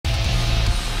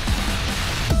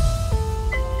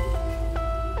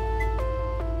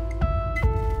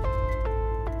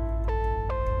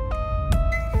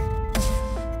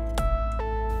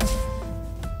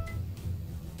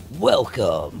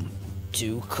Welcome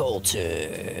to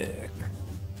Cultic.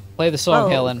 Play the song,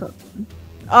 Helen.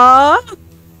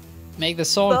 Make the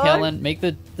song, Helen. Make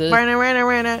the.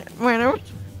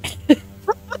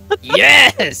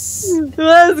 Yes!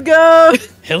 Let's go!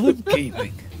 Helen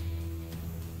Gaming.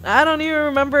 I don't even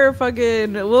remember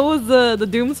fucking. What was the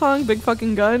Doom song? Big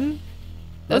fucking gun?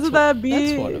 Wasn't that B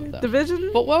that's one of them.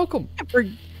 Division? But welcome.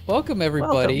 Welcome,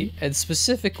 everybody. And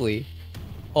specifically,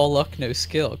 All Luck, No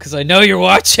Skill. Because I know you're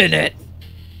watching it.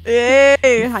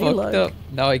 Hey, how you look? Up.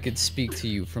 Now I could speak to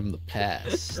you from the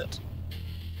past.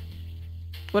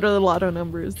 What are the lotto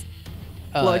numbers?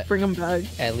 Luck, bring them back.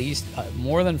 At least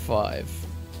more than 5.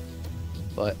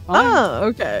 But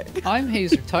okay. I'm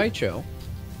Hayser Taicho.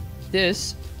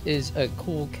 This is a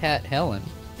cool cat, Helen,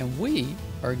 and we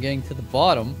are getting to the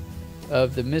bottom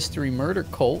of the mystery murder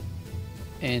cult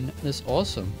in this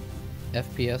awesome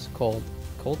FPS called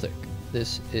Cultic.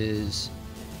 This is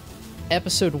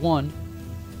episode 1,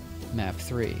 map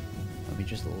 3. Let me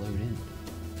just load in.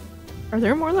 Are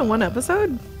there more than one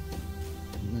episode?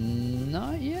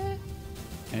 Not yet.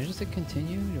 Can I just hit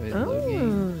continue? Do I load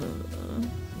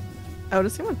game? I would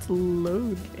assume it's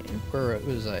load game. Where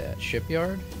was I at?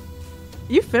 Shipyard?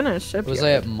 You finished Shipyard. Was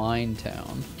I at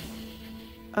Minetown?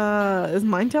 Is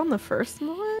Minetown the first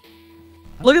one?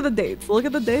 Look at the dates. Look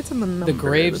at the dates and the number. The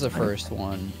Grave's the first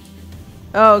one.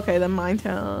 Oh, okay. Then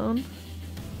Minetown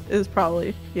is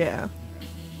probably, yeah.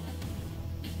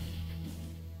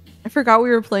 I forgot we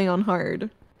were playing on hard.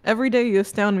 Every day you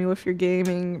astound me with your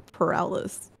gaming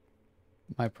paralysis.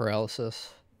 My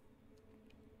paralysis.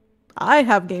 I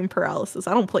have game paralysis.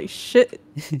 I don't play shit.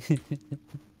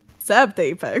 Except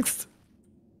Apex.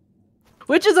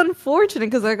 Which is unfortunate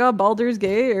because I got Baldur's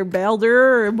Gate or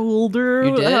Baldur or Boulder.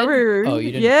 You did? Whatever. Oh,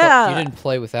 you didn't. Yeah. You didn't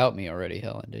play without me already,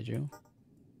 Helen, did you?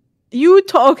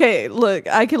 Okay, look.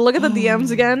 I can look at the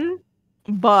DMs again,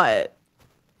 but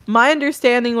my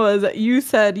understanding was that you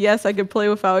said yes, I could play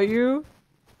without you.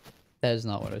 That is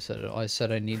not what I said at all. I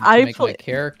said I needed to make my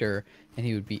character, and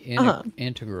he would be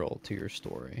integral to your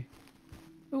story.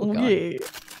 Oh, okay.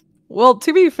 Well,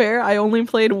 to be fair, I only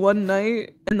played one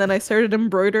night, and then I started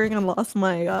embroidering and lost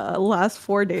my last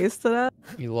 4 days to that.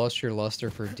 You lost your luster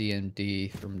for D&D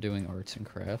from doing arts and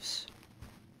crafts?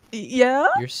 Yeah?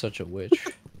 You're such a witch.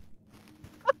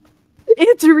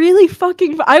 It's really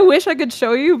fucking... I wish I could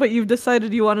show you, but you've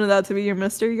decided you wanted that to be your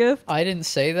mystery gift. I didn't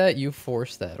say that. You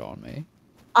forced that on me.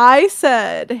 I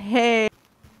said, hey,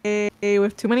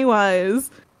 with too many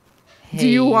Y's, do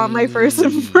you want my first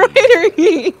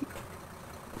embroidery?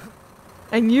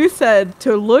 And you said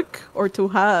to look or to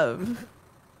have.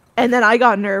 And then I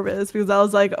got nervous because I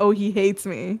was like, oh, he hates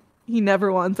me. He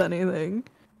never wants anything.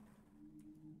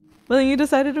 But then you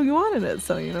decided you wanted it,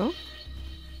 so, you know.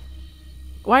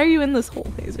 Why are you in this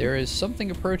hole, Hayser? There is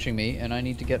something approaching me, and I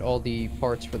need to get all the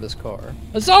parts for this car.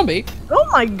 A zombie! Oh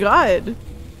my god!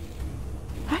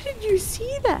 How did you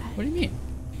see that? What do you mean?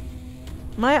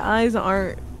 My eyes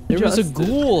aren't There was a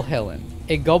ghoul, Helen.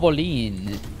 A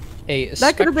goblin.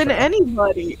 That could have been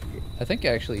anybody. I think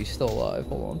actually he's still alive.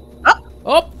 Hold on. Ah!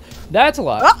 Oh! That's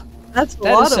alive. Ah! That's a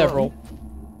lot is of several. Them.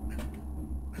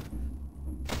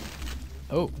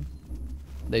 Oh.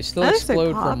 They still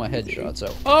explode from my headshot,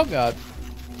 so... Oh god.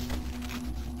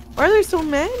 Why are there so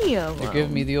many of them? They're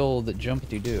giving me the old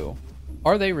jumpity-doo.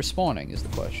 Are they respawning is the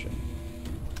question.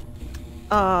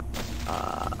 I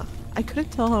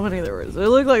couldn't tell how many there was. It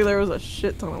looked like there was a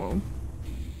shit ton of them.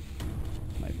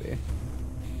 Might be.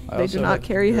 They do not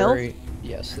carry health?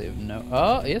 Yes, they have no...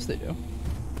 Oh, yes they do.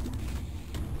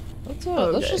 Let's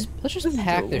just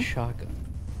hack this shotgun.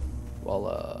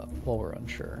 While we're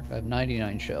unsure. I have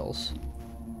 99 shells.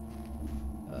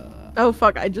 Oh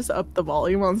fuck, I just upped the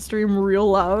volume on stream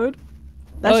real loud.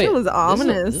 That shit was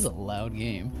ominous. This is a loud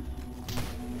game.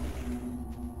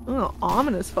 Oh,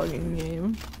 ominous fucking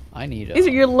game. I need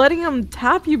you're letting him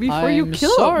tap you before you kill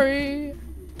him. I'm sorry.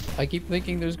 I keep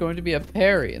thinking there's going to be a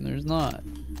parry, and there's not.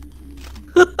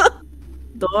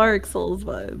 Dark Souls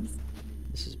vibes.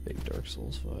 This is big Dark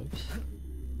Souls vibes.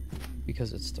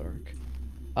 Because it's dark.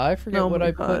 I forget what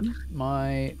I put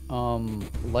my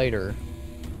lighter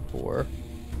for.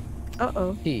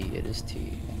 Uh-oh. T. It is T.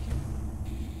 Thank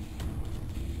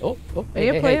you. Oh,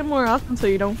 hey, play it more often so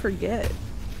you don't forget.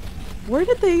 Where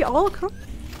did they all come from?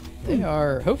 They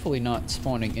are hopefully not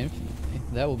spawning infinitely.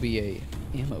 That will be a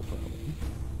ammo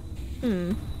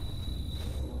problem.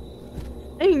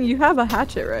 Hey, you have a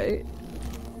hatchet, right?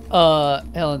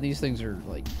 Helen, these things are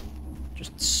like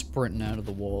just sprinting out of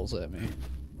the walls at me.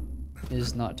 It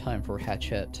is not time for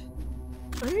hatchet.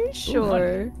 Are you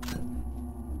sure?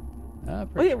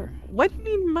 Wait, what do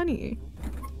you need money?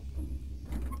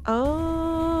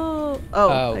 Oh,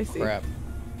 I see. Crap.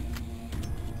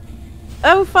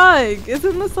 Oh, fuck.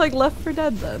 Isn't this like Left 4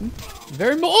 Dead then?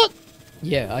 Very much.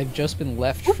 Yeah, I've just been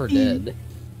left for dead.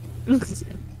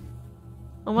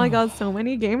 Oh my god, so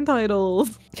many game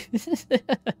titles.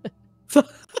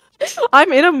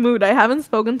 I'm in a mood. I haven't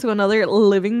spoken to another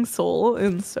living soul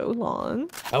in so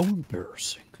long. How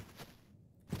embarrassing.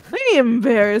 Pretty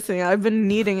embarrassing. I've been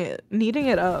needing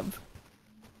it up.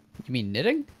 You mean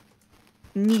knitting?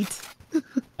 Neat.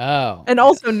 Oh. And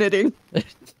also knitting.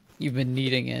 You've been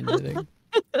kneading and knitting.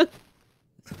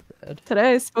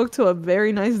 Today I spoke to a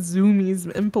very nice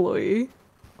Zoomies employee.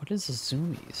 What is a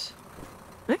Zoomies?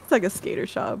 I think it's like a skater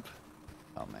shop.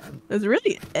 Oh man. It's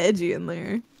really edgy in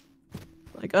there.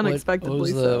 Like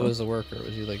unexpectedly what so. was the worker?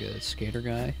 Was he like a skater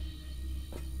guy?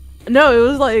 No, it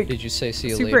was like Did you say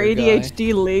see a super later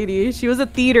ADHD lady. She was a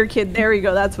theater kid. There we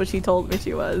go. That's what she told me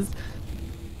she was.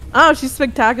 Oh, she's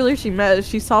spectacular. She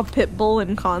saw Pitbull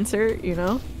in concert, you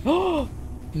know?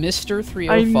 Mr. 305.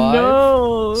 I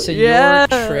know. Senor yeah.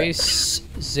 Trace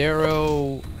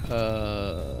Zero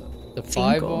the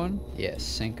 5 one? Yes,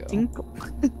 Cinco.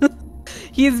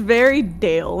 He's very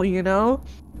Dale, you know?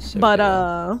 So but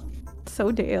Dale. So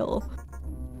Dale.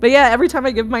 But yeah, every time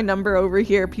I give my number over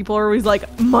here, people are always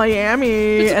like,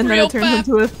 Miami, and then it turns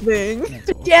into a thing.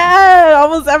 Awesome. Yeah,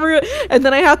 almost every. And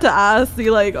then I have to ask,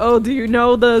 like, oh, do you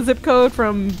know the zip code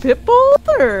from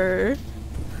Pitbull? Or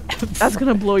that's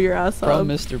gonna blow your ass up. From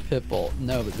Mr. Pitbull.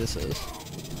 No, but this is.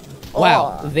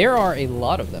 Wow, there are a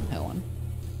lot of them, Helen.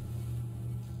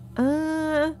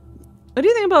 What do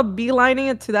you think about beelining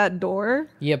it to that door?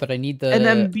 Yeah, but I need the. And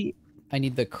then I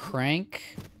need the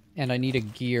crank. And I need a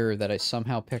gear that I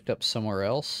somehow picked up somewhere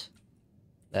else.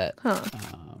 That I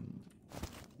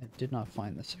did not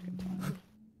find the second time.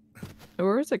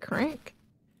 Where was the crank?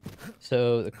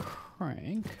 So the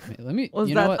crank. Let me. Was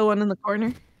that the one in the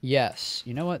corner? Yes.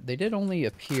 You know what? They did only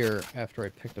appear after I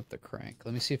picked up the crank.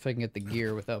 Let me see if I can get the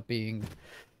gear without being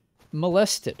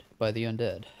molested by the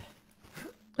undead.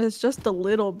 It's just a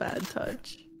little bad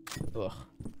touch. Ugh.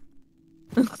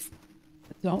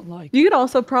 Don't like. You could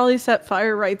also probably set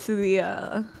fire right to the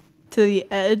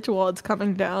edge while it's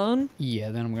coming down.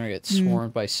 Yeah, then I'm gonna get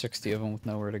swarmed by 60 of them with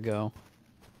nowhere to go.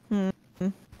 The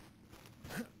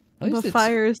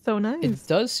fire is so nice. It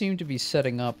does seem to be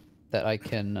setting up that I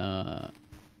can. That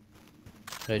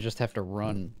I just have to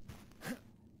run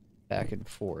back and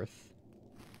forth.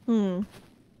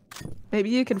 Maybe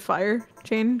you could fire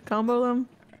chain combo them.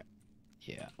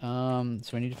 Yeah,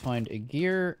 so I need to find a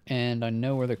gear, and I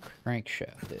know where the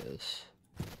crankshaft is.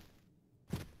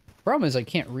 Problem is I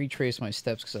can't retrace my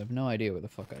steps because I have no idea where the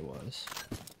fuck I was.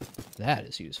 That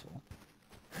is useful.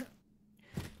 Do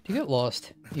you get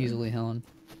lost easily, Helen?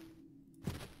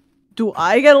 Do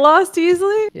I get lost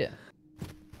easily? Yeah.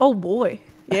 Oh boy.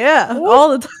 Yeah, all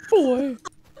the time. Boy.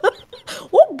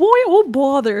 Oh boy, oh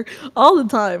bother. All the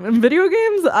time. In video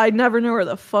games, I never know where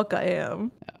the fuck I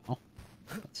am. Oh.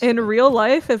 In real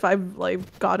life, if I've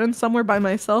like gotten somewhere by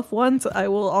myself once, I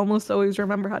will almost always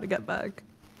remember how to get back.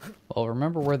 Well,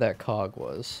 remember where that cog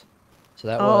was. So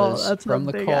that was from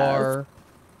the car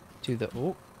to the...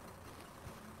 Oh,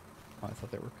 I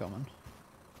thought they were coming.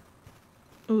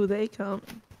 Ooh, they come.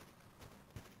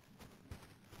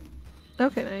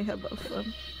 Okay, now you have both of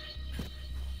them.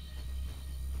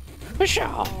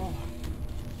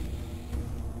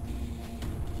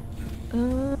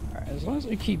 Alright, as long as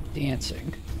I keep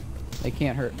dancing, they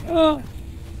can't hurt me. Oh.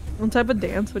 What type of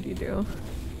dance would you do?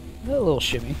 A little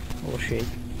shimmy, a little shake.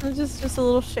 Just a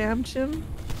little sham shim.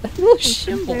 A little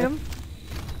shimble.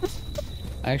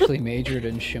 I actually majored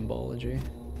in shimbology.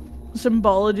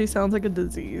 Shimbology sounds like a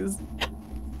disease.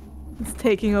 It's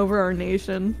taking over our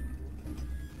nation.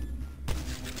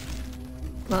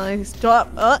 Nice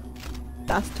job.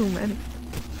 That's too many.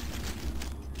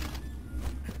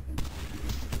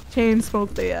 Chain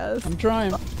smoke the ass. I'm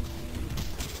trying.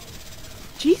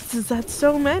 Jesus, that's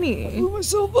so many. I blew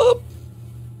myself up.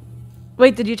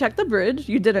 Wait, did you check the bridge?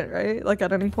 You didn't, right? Like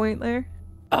at any point there?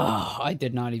 Oh, I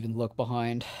did not even look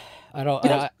behind. I don't.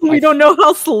 We don't know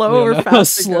how slow or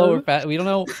fast. We don't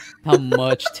know how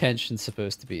much tension's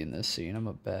supposed to be in this scene. I'm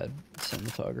a bad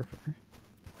cinematographer.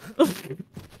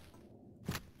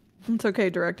 It's okay,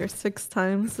 director. 6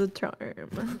 times the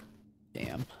charm.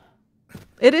 Damn.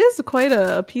 It is quite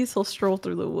a peaceful stroll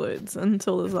through the woods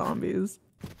until the zombies.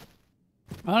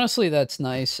 Honestly, that's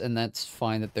nice, and that's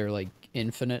fine that they're like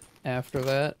infinite after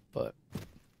that, but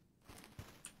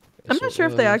I'm not sure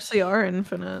if they actually are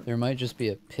infinite. There might just be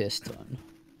a piston.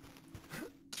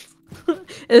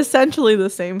 Essentially the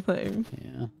same thing.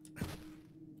 Yeah.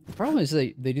 The problem is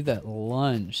they do that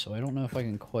lunge, so I don't know if I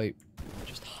can quite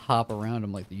just hop around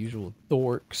them like the usual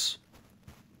dorks.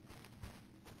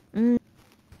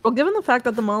 Well, given the fact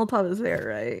that the Molotov is there,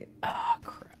 right? Ah,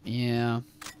 crap. Yeah.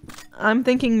 I'm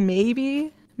thinking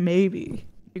maybe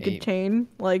you could chain,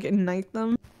 like, ignite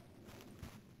them.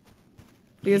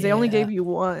 Because they only Yeah. gave you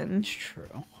one. It's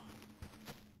true.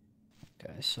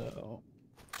 Okay, so...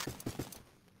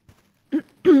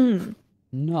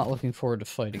 Not looking forward to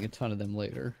fighting a ton of them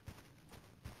later.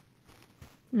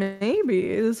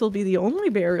 Maybe this will be the only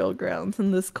burial grounds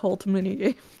in this cult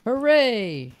minigame.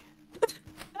 Hooray!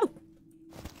 Alright,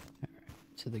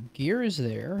 so the gear is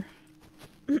there.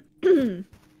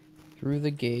 Through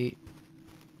the gate.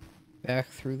 Back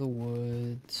through the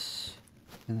woods.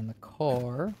 And then the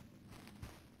car.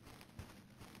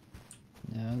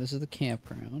 No, this is the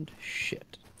campground.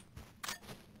 Shit.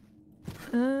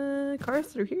 Car's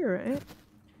through here, right?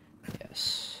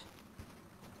 Yes.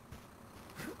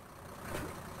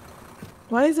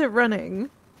 Why is it running?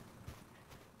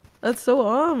 That's so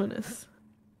ominous.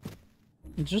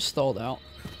 It just stalled out.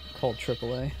 Called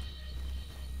AAA.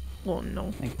 Oh no.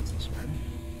 I think it's this way.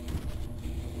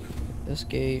 This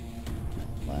gate.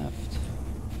 Left.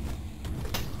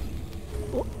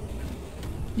 Oh.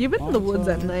 You've been in the woods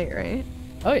at Molotov. night, right?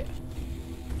 Oh yeah.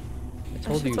 I That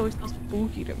told shit's you. always so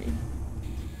spooky to me.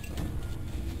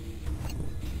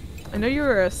 I know you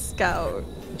were a scout,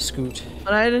 Scoot.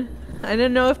 but I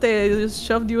didn't know if they just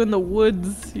shoved you in the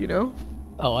woods, you know?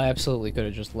 Oh, I absolutely could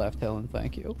have just left, Helen.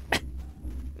 Thank you.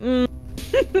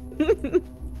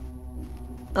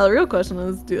 Now, the real question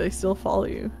is, do they still follow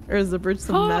you? Or is the bridge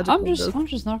some magical I'm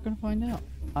just not gonna find out.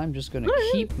 I'm just gonna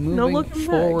Alright, keep no moving looking back.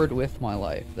 forward with my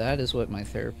life. That is what my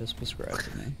therapist prescribed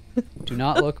to me. Do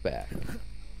not look back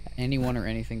at anyone or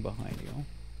anything behind you.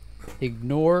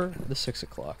 Ignore the 6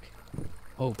 o'clock.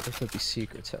 Oh, there could be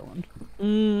secrets, Helen.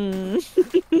 Did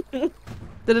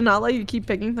it not let you keep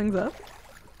picking things up?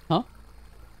 Huh?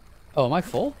 Oh, am I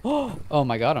full? Oh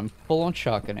my god, I'm full on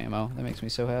shotgun ammo. That makes me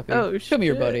so happy. Oh, Come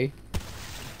here, shit. buddy.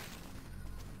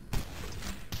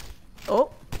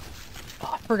 Oh, Oh,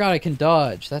 I forgot I can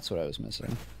dodge. That's what I was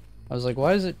missing. I was like,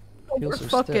 why does it feel we're so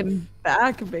fucking stiff?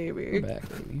 back, baby. We're back,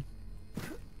 baby.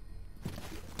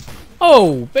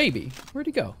 Oh, baby. Where'd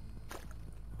he go?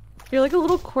 You're like a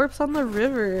little corpse on the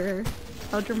river.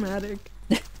 How dramatic.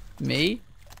 Me?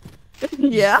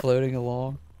 Yeah. Just floating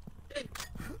along.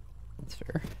 That's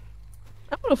fair.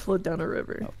 I'm gonna float down a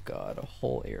river. Oh god, a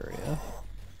whole area. Oh,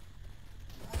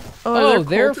 Oh, are there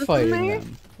they're cultists in fighting there?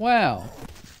 them. Wow.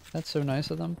 That's so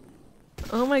nice of them.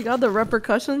 Oh my god, the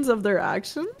repercussions of their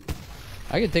action?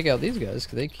 I could take out these guys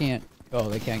because they can't. Oh,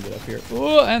 they can't get up here.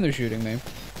 Oh, and they're shooting me.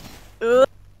 Ugh.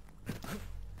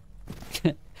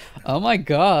 Oh my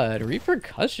god,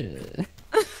 repercussion.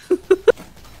 I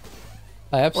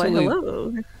Why, absolutely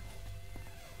hello.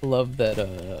 love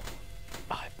that.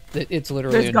 It's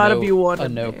literally There's gotta be one a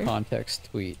in no there. context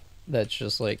tweet. That's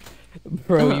just like,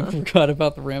 bro, you forgot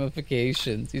about the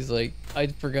ramifications. He's like, I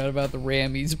forgot about the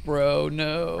rammies, bro.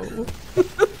 No.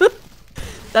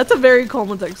 That's a very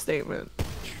Culmitec statement.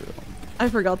 True. I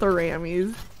forgot the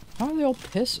rammies. How are they all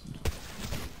pissing?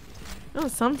 No,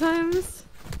 sometimes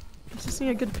I just need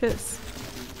a good piss.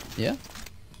 Yeah.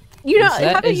 You know, Is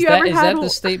that, haven't is you that, ever is had that one- the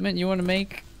statement you want to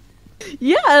make?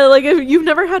 Yeah, like if you've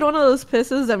never had one of those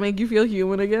pisses that make you feel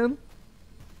human again.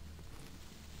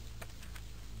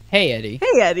 Hey, Eddie.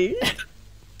 Hey, Eddie.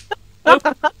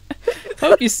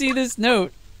 Hope you see this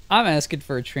note. I'm asking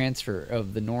for a transfer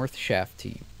of the North Shaft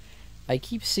team. I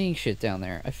keep seeing shit down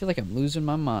there. I feel like I'm losing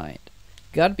my mind.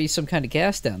 Gotta be some kind of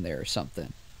gas down there or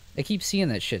something. I keep seeing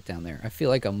that shit down there. I feel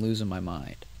like I'm losing my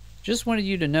mind. Just wanted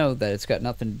you to know that it's got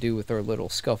nothing to do with our little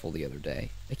scuffle the other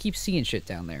day. I keep seeing shit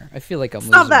down there. I feel like I'm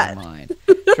Stop losing that. my mind.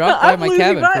 Drop by I'm my losing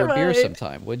cabin my for a beer mind.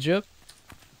 sometime, would you?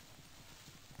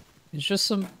 It's just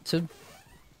some to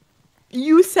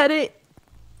You said it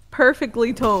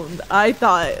perfectly toned. I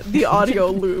thought the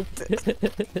audio looped.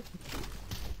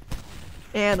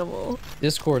 Animal.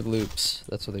 Discord loops.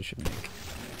 That's what they should make.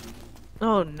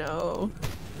 Oh no.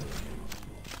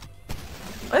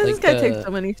 Why does Like this guy take the- so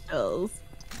many shells?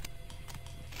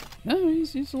 No,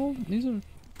 he's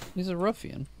a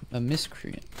ruffian, a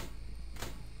miscreant.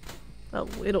 A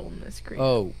little miscreant.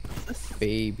 Oh,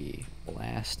 baby,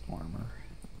 blast armor.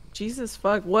 Jesus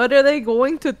fuck. What are they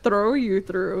going to throw you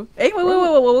through? Hey,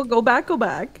 wait. Go back.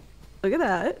 Look at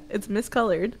that. It's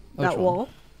miscolored. Which That one? wall.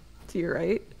 To your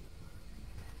right.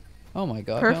 Oh my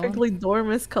god, Helen? Perfectly door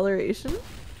miscoloration.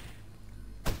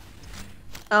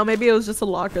 Oh, maybe it was just a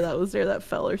locker that was there that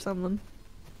fell or something.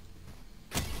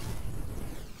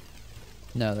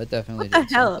 No, that definitely What the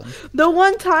did hell? something. The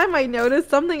one time I noticed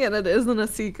something and it isn't a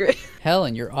secret.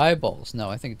 Helen, your eyeballs. No,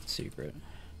 I think it's a secret.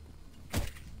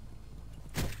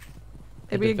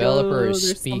 The Maybe it developer goes, is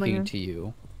there's speaking something- to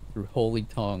you through holy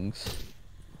tongues.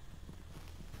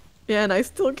 Yeah, and I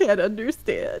still can't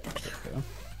understand. Okay.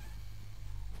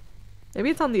 Maybe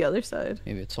it's on the other side.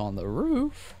 Maybe it's on the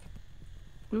roof.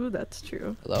 Ooh, that's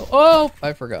true. Hello? Oh,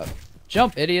 I forgot.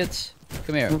 Jump, idiots.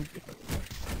 Come here.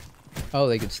 Oh,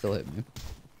 they could still hit me.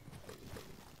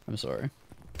 I'm sorry.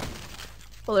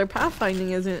 Well, their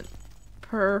pathfinding isn't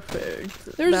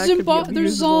perfect. There's That could be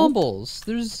there's abusable. zombles.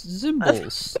 There's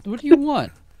zimbles. What do you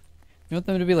want? You want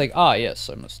them to be like, ah, yes,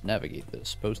 I must navigate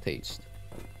this post haste.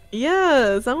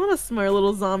 Yes, I want a smart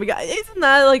little zombie guy. Isn't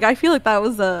that like? I feel like that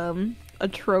was a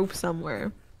trope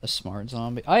somewhere. A smart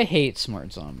zombie. I hate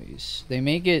smart zombies. They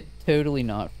make it totally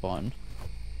not fun.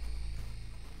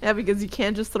 Yeah, because you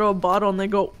can't just throw a bottle and they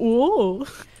go, ooh.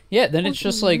 Yeah, then it's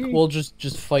just like, weird. well,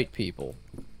 just fight people.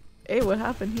 Hey, what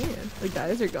happened here? The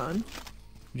guys are gone.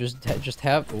 Just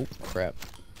have, oh crap.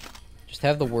 Just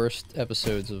have the worst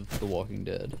episodes of The Walking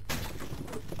Dead.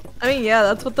 I mean, yeah,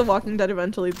 that's what The Walking Dead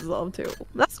eventually dissolved to.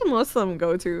 That's what most of them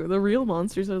go to. The real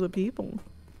monsters are the people.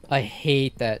 I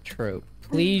hate that trope.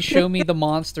 Please show me the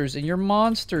monsters in your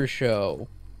monster show.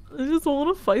 I just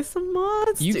want to fight some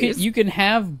monsters. You can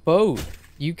have both.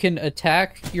 You can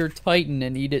attack your titan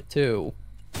and eat it too.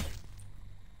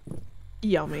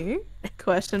 Yummy?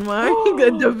 Question mark.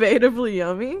 Debatably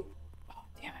yummy. Oh,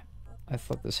 damn it. I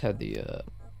thought this had the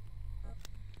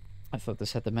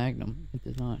Magnum. It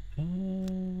did not.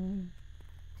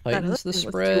 Tightens the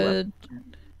spread.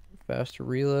 Faster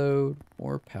reload.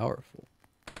 More powerful.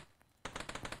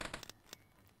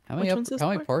 How many one's this how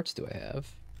many for? parts do I have?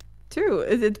 2.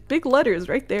 It's big letters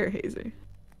right there, Hayser.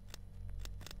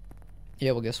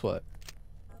 Yeah, well, guess what?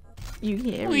 You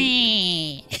can't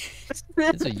read.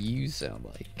 It's a U sound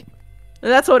like.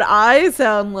 That's what I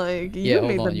sound like. You Yeah, hold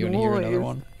made on. the You want to hear another noise.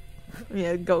 one?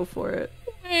 Yeah, go for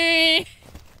it.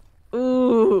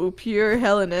 Ooh, pure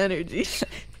Helen energy.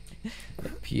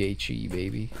 PHE,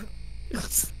 baby.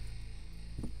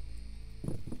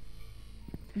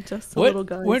 Just a little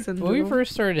guy when we syndrome.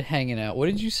 first started hanging out, what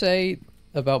did you say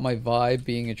about my vibe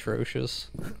being atrocious?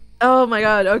 Oh my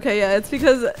god, okay, yeah, it's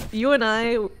because you and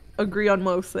I agree on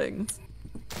most things.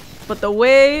 But the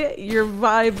way your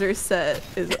vibes are set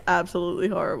is absolutely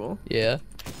horrible. Yeah.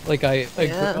 Like,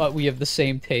 Yeah. we have the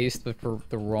same taste, but for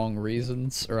the wrong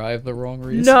reasons, or I have the wrong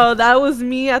reasons. No, that was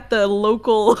me at the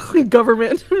local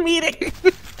government meeting.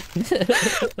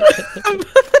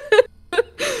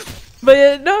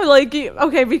 But no, like,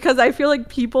 okay, because I feel like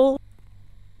people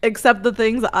accept the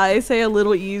things I say a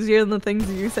little easier than the things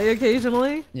you say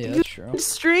occasionally. Yeah, that's true.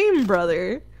 Stream,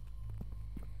 brother.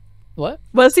 What?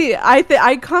 But see,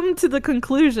 I come to the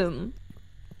conclusion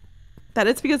that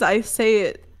it's because I say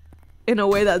it in a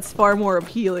way that's far more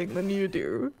appealing than you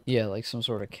do. Yeah, like some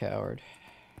sort of coward.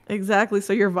 Exactly,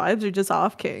 so your vibes are just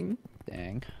off, King.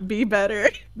 Dang. Be better.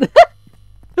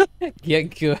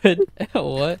 Get good at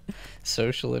what?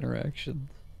 Social interaction.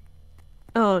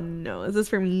 Oh no, is this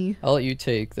for me? I'll let you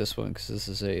take this one, because this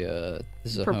is a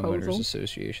Proposal. homeowners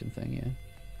association thing, yeah.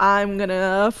 I'm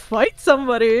gonna fight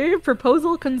somebody.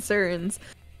 Proposal concerns.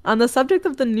 On the subject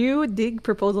of the new dig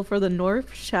proposal for the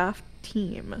North Shaft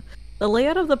team. The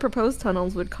layout of the proposed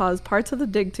tunnels would cause parts of the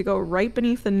dig to go right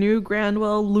beneath the new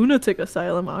Grandwell Lunatic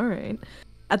Asylum. Alright.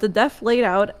 At the depth laid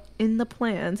out in the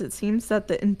plans, it seems that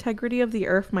the integrity of the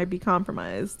earth might be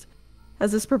compromised.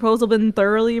 Has this proposal been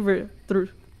thoroughly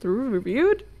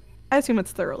reviewed? I assume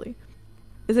it's thoroughly.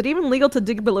 Is it even legal to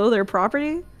dig below their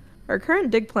property? Our current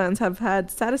dig plans have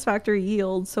had satisfactory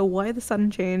yield, so why the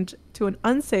sudden change to an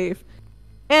unsafe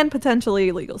and potentially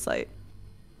illegal site?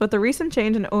 With the recent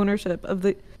change in ownership of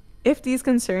the... If these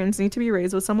concerns need to be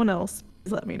raised with someone else,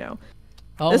 please let me know.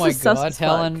 Oh This my is sus god, as fuck.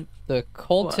 Helen, the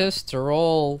cultists are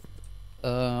all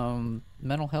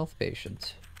mental health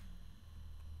patients.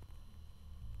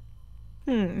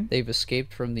 They've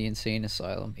escaped from the insane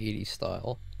asylum, 80s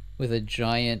style, with a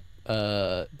giant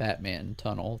Batman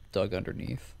tunnel dug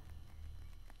underneath.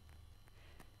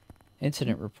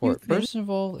 Incident report. Person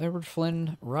involved, Edward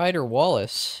Flynn, Ryder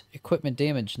Wallace. Equipment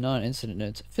damage, none. Incident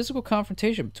notes. Physical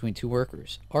confrontation between two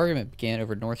workers. Argument began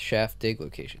over North Shaft dig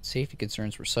location. Safety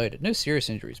concerns were cited. No serious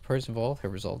injuries. Parties involved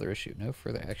have resolved their issue. No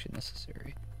further action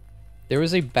necessary. There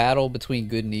was a battle between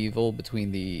good and evil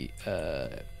between the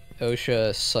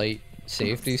OSHA site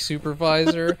safety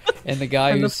supervisor and the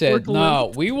guy And who the said, "No,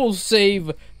 forklift. we will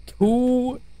save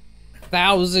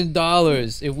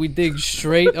 $2,000 if we dig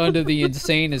straight under the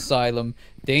insane asylum,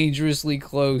 dangerously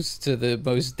close to the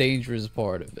most dangerous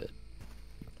part of it."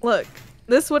 Look,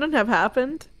 this wouldn't have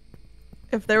happened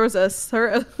if there was a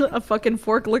fucking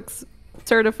forklift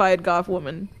certified goth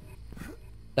woman. She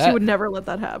That would never let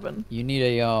that happen. you need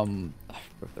a I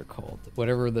forget what they're called.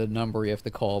 Whatever the number you have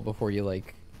to call before you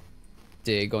like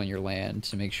dig on your land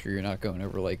to make sure you're not going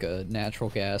over like a natural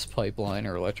gas pipeline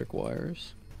or electric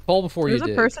wires. Call before There's you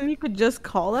dig. a person you could just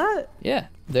call that? Yeah,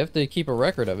 they have to keep a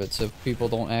record of it so people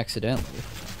don't accidentally.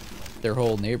 Their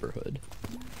whole neighborhood.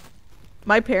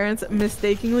 My parents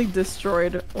mistakenly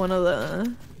destroyed one of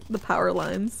the power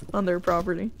lines on their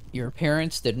property. Your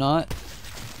parents did not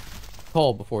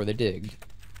call before they digged.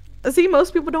 See,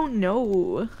 most people don't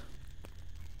know.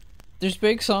 There's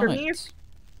big For me, signs.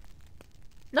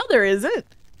 no, there isn't.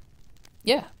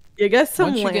 Yeah. You get some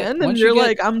Once you land get- and once you're you get-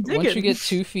 like, I'm digging. Once you get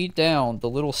 2 feet down, the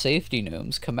little safety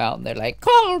gnomes come out and they're like,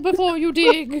 call before you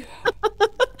dig.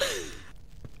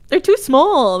 They're too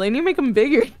small. They need to make them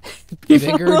bigger.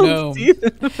 Bigger People don't gnomes. see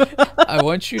them. I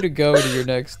want you to go to your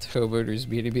next homeowners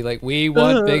meeting and be like, we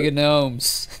want big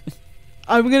gnomes.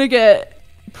 I'm gonna get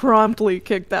promptly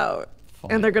kicked out.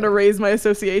 And they're gonna raise my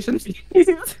association fees.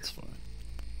 It's fine.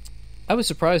 I was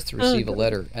surprised to receive a God.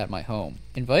 letter at my home,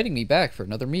 inviting me back for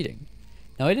another meeting.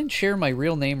 Now, I didn't share my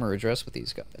real name or address with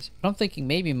these guys, but I'm thinking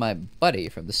maybe my buddy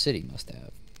from the city must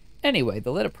have. Anyway,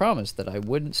 the letter promised that I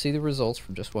wouldn't see the results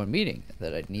from just one meeting,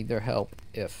 that I'd need their help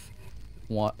if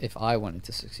I wanted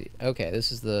to succeed. Okay,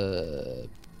 this is the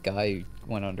guy who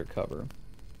went undercover.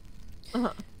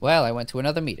 Well, I went to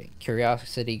another meeting.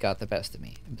 Curiosity got the best of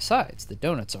me. And besides, the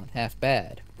donuts aren't half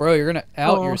bad. Bro, you're gonna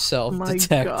out yourself, my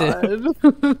detective.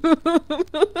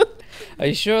 God.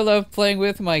 I sure love playing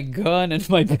with my gun and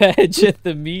my badge at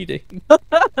the meeting.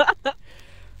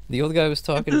 The old guy was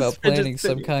talking about planning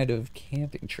some kind of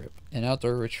camping trip, an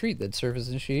outdoor retreat that'd serve as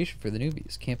initiation for the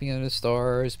newbies, camping under the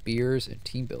stars, beers, and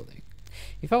team building.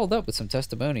 He followed up with some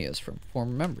testimonials from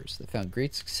former members that found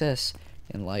great success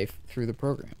in life through the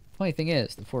program. Funny thing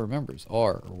is, the former members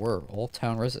are or were all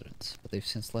town residents, but they've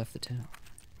since left the town.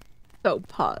 So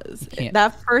pause. can't-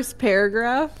 That first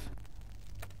paragraph,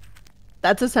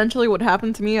 that's essentially what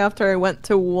happened to me after I went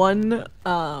to one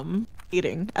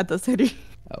meeting at the city.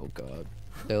 Oh god.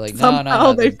 They're like, no,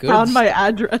 Somehow they the goods. found my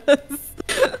address.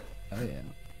 Oh yeah.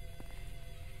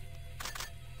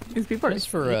 These people are Just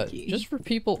for sneaky. just for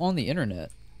people on the internet.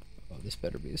 Oh, this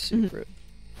better be a secret.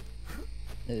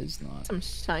 It is not. some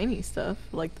shiny stuff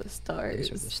like the stars.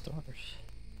 These are the stars.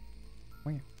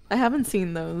 I haven't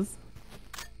seen those.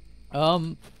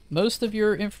 Most of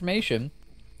your information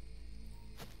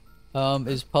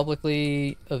is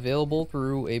publicly available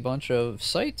through a bunch of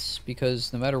sites,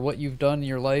 because no matter what you've done in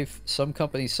your life, some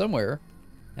company somewhere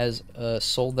has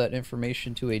sold that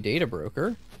information to a data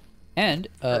broker. And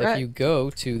if you go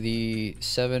to the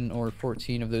 7 or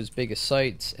 14 of those biggest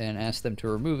sites and ask them to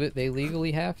remove it, they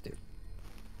legally have to.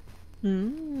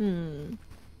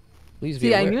 Please be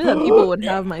See, I aware. knew that people would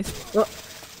have my.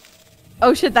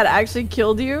 Oh shit! That actually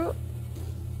killed you.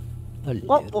 A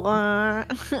little.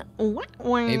 Maybe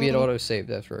it Maybe auto-saved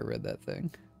after I read that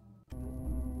thing.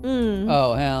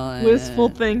 Oh, hell. Wistful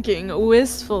thinking.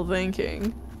 Wistful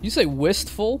thinking. You say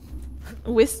wistful?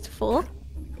 Wistful.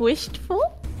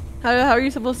 Wistful. How are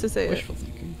you supposed to say Wishful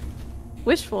thinking. it?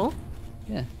 Wishful.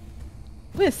 Yeah.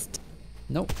 Wist.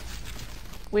 Nope.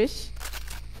 Wish.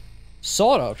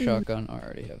 Sawed-off shotgun. I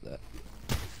already have that.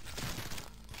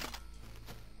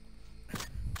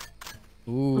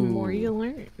 Ooh. The more you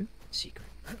learn. Secret.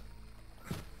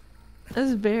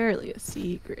 That's barely a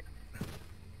secret.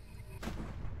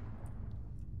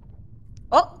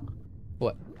 Oh!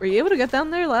 What? Were you able to get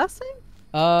down there last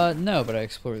time? No, but I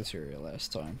explored this area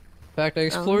last time. In fact, I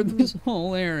explored this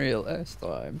whole area last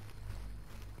time.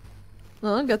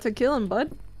 Well, got to kill him,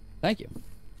 bud. Thank you.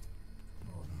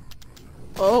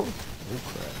 Oh. Oh,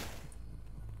 crap.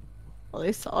 Well,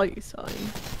 they saw you.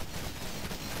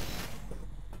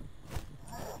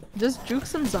 Just juke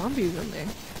some zombies in there.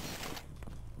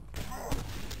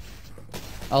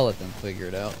 I'll let them figure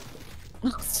it out.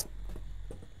 It's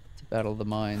a battle of the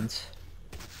minds.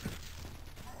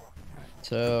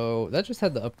 So, that just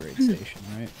had the upgrade station,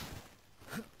 right?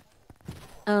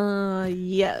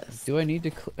 Yes. Do I need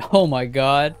to oh my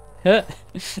god. They're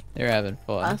having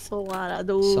fun. That's a lot of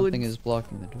dudes. Something is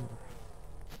blocking the door.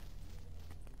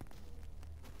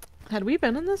 Had we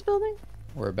been in this building?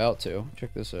 We're about to.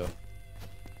 Check this out.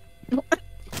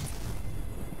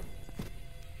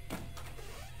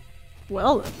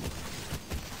 Well then.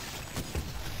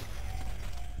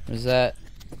 Is that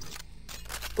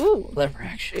Ooh. lever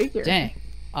action? Figure. Dang.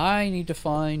 I need to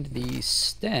find the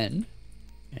Sten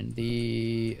and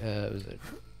the was it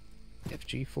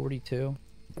FG-42?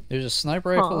 There's a sniper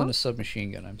rifle and a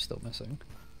submachine gun I'm still missing.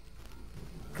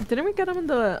 Didn't we get him in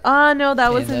the... Ah, no,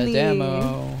 that was and in the...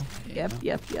 demo. Yep.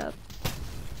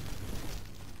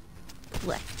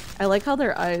 Blech. I like how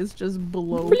their eyes just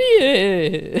blow.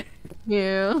 Yeah.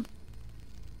 Yeah.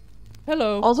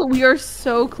 Hello. Also, we are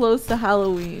so close to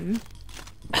Halloween.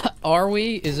 Are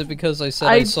we? Is it because I said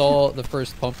I saw the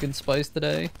first pumpkin spice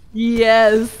today?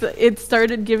 Yes, it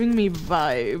started giving me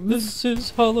vibes. This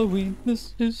is Halloween.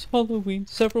 This is Halloween.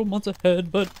 Several months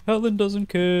ahead, but Helen doesn't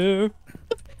care.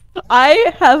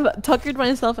 I have tuckered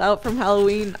myself out from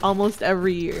Halloween almost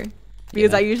every year.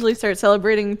 Because Yeah. I usually start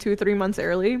celebrating 2-3 months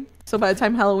early. So by the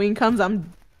time Halloween comes,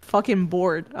 I'm fucking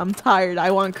bored. I'm tired.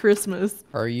 I want Christmas.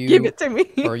 Are you? Give it to me.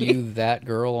 Are you that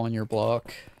girl on your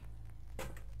block?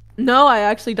 No, I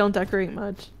actually don't decorate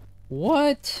much.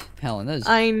 What? Helen, that is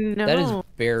I know. that is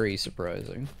very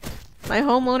surprising. My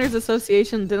homeowners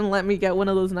association didn't let me get one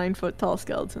of those 9-foot tall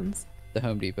skeletons. The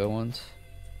Home Depot ones.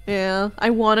 Yeah,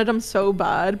 I wanted them so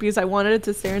bad because I wanted it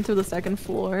to stare into the second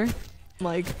floor.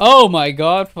 Like, oh my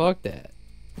god, fuck that.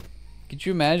 Could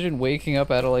you imagine waking up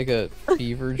out of like a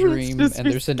fever dream and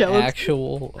there's an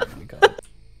actual... Oh my god.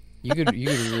 You could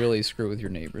really screw with your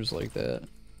neighbors like that.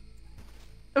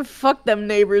 fuck them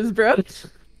neighbors, bro.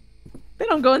 They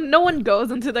don't go. No one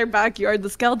goes into their backyard. The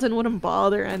skeleton wouldn't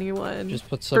bother anyone. Just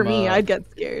put some. For me, I'd get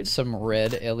scared. Some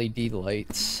red LED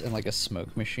lights and like a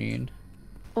smoke machine.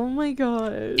 Oh my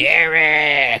god.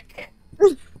 Derek!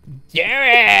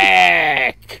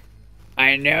 Derek!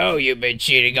 I know you've been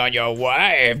cheating on your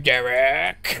wife,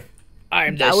 Derek.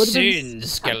 I'm the sin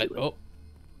skeleton. Oh.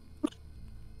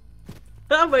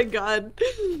 Oh my god.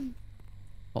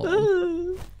 Hold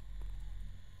on.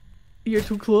 You're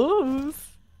too close.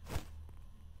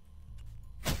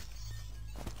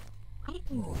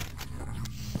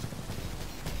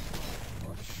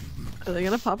 Are they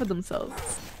gonna pop it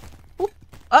themselves? Ooh.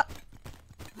 Ah!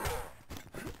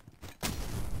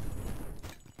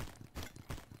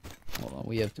 Hold on,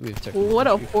 we have technology. What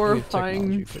a We have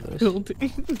horrifying technology for this.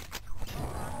 building.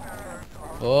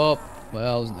 Oh,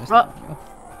 well, it was nice. Ah.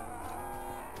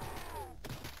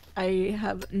 I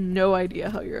have no idea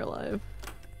how you're alive.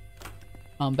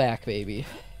 I'm back, baby.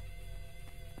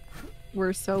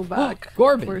 We're so back.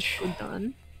 Garbage. We're so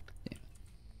done. Yeah.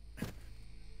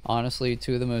 Honestly,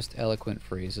 two of the most eloquent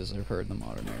phrases I've heard in the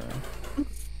modern era.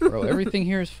 Bro, everything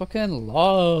here is fucking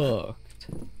locked.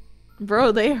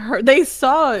 Bro, they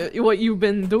saw what you've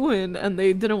been doing and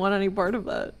they didn't want any part of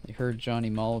that. They heard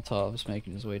Johnny Molotov's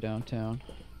making his way downtown.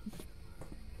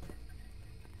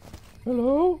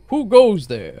 Hello? Who goes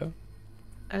there?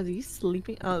 Are these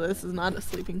sleeping? Oh, this is not a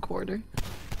sleeping quarter.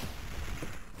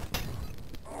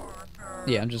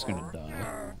 Yeah, I'm just gonna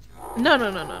die.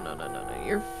 No.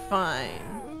 You're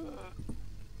fine.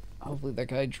 Hopefully that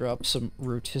guy dropped some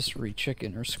rotisserie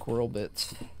chicken or squirrel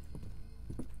bits.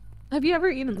 Have you ever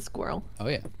eaten the squirrel? Oh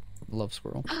yeah, love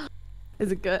squirrel.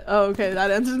 Is it good? Oh, okay,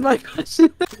 that answers my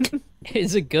question.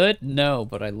 Is it good? No,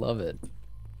 but I love it.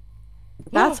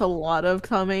 That's a lot of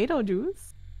tomato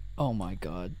juice. Oh my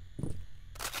god.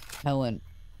 Helen.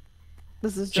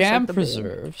 This is just Jam like the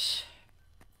preserves.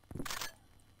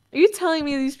 Are you telling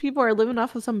me these people are living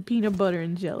off of some peanut butter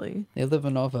and jelly? They're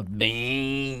living off of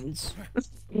beans.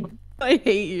 I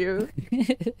hate you.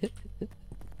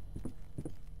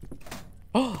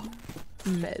 Oh,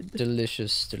 Med.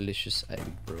 delicious, delicious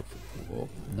ibuprofen. Oh,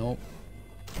 nope.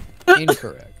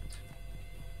 Incorrect.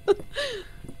 Are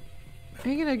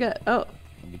you gonna get? Oh,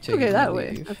 Let me take okay, my that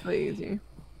way. leave. That's way easier.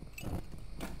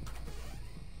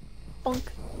 Bonk.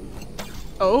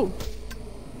 Oh.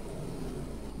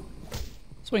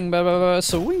 Swing, ba ba ba,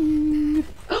 swing.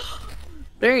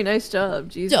 Very nice job,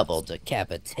 Jesus. Double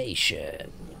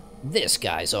decapitation. This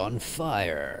guy's on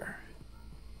fire.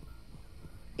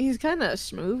 He's kind of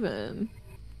schmoovin'.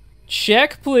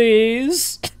 Check,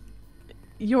 please.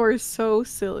 You're so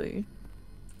silly.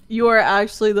 You are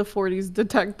actually the 40s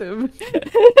detective.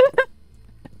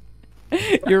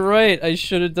 You're right. I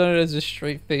should have done it as a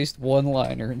straight-faced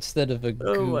one-liner instead of a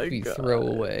Oh my goofy God.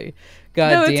 throwaway.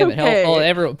 God No, it's damn it! okay. Help! Oh,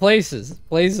 everyone, places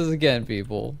again,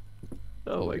 people.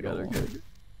 Oh my god, Hold on. okay.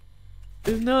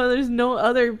 There's no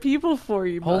other people for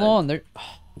you, Hold bud. on, there.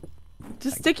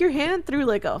 Just stick your hand through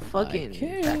like a fucking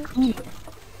can't. raccoon.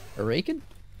 A raccoon?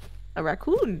 A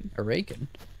raccoon. A raccoon?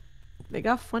 They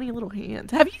got funny little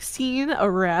hands. Have you seen a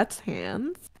rat's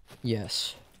hands?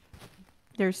 Yes,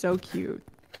 They're so cute.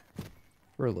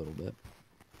 for a little bit.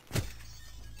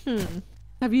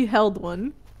 Have you held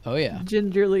one? Oh yeah.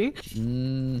 Gingerly. I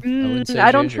wouldn't say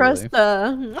I don't gingerly.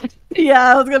 trust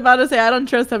yeah, I was about to say I don't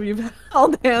trust have you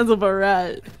held hands with a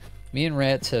rat. Me and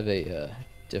rats have a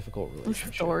difficult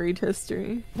relationship. Storied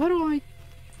history. How do I?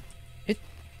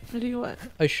 What do you want?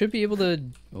 I should be able to.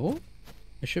 Oh,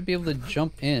 I should be able to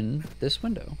jump in this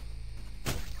window.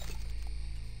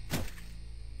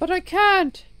 But I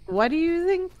can't. Why do you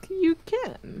think you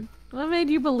can? What made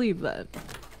you believe that?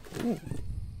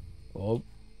 Oh,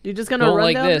 You just gonna don't run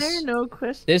like down this. there? No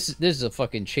question. This is a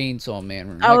fucking chainsaw man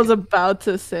room. I was about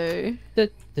to say.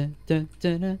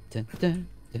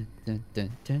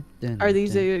 Are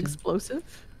these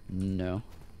explosive? No.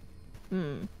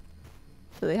 Hmm.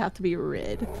 So they have to be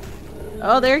red.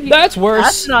 Oh, there he. That's worse.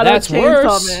 That's not That's a chainsaw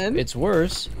worse. man. It's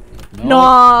worse.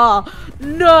 No.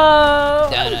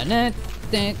 No. No.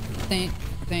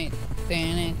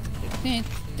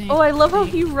 Oh, I love how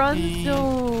he runs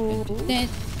though.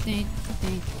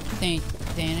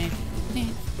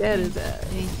 That is it.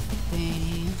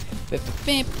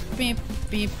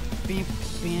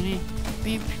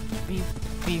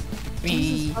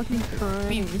 Jesus fucking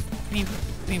Christ.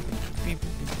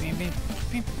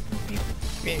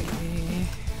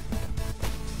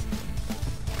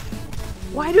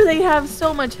 Why do they have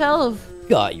so much health?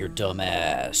 Got your dumb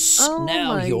ass. Oh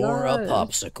now my you're God. a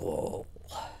popsicle.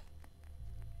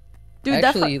 Dude,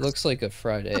 Actually, he looks like a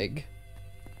fried egg.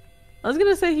 I was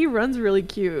gonna say he runs really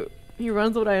cute. He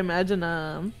runs what I imagine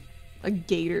a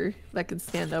gator that can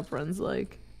stand up runs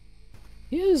like.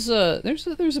 He is there's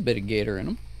a bit of gator in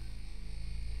him.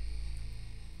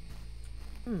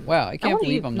 Wow, I can't wanna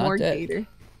believe eat I'm more not dead. gator.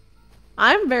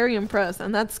 I'm very impressed,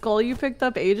 and that skull you picked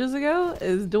up ages ago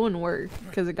is doing work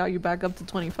because it got you back up to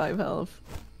 25 health.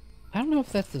 I don't know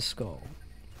if that's the skull.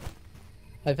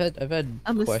 I've had A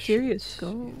questions. mysterious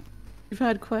skull. You've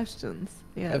had questions.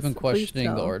 Yes. I've been please questioning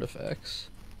the tell. artifacts.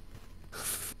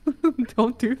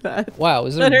 Don't do that. Wow,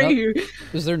 is What are there you?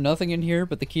 is there nothing in here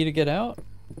but the key to get out?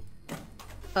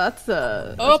 That's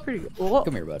Oh! pretty good. Whoa.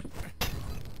 Come here, bud.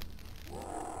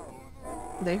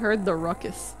 They heard the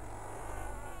ruckus.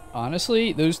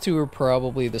 Honestly, those two are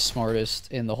probably the smartest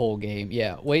in the whole game.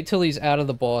 Yeah, wait till he's out of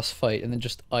the boss fight and then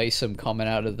just ice him coming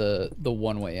out of the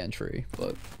one-way entry.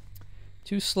 But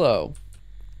too slow.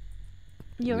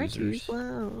 You're too Losers.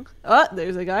 slow. Oh,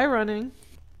 there's a guy running.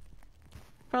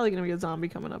 Probably gonna be a zombie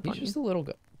coming up He's on just you. a little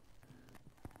guy.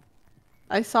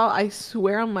 I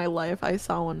swear on my life, I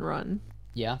saw one run.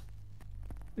 Yeah.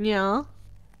 Yeah.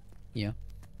 Yeah.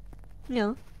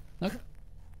 Yeah. Okay.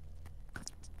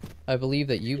 I believe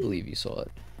that you believe you saw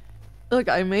it. Look,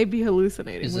 I may be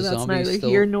hallucinating, Is but the that's zombie neither still-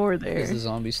 here nor there. Is the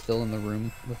zombie still in the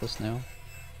room with us now?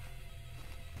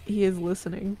 He is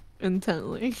listening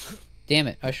intently. Damn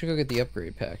it, I should go get the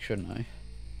upgrade pack, shouldn't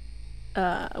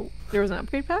I? There was an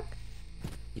upgrade pack?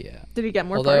 Yeah. Did he get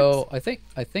more Although parts?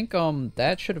 I think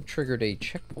that should have triggered a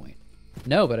checkpoint.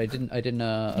 No, but I didn't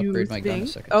upgrade my gun a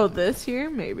second. Oh, time. this here?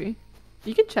 Maybe.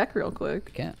 You can check real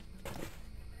quick. I can't.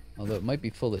 Although it might be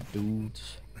full of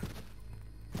dudes.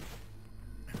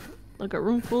 Look, a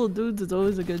room full of dudes is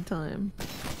always a good time.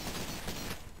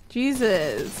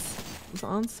 Jesus. I was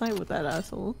on site with that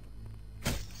asshole.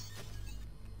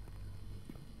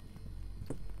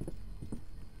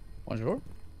 Bonjour.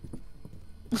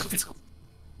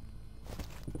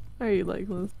 How are you like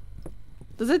this?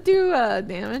 Does it do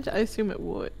damage? I assume it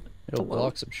would. It'll Hello?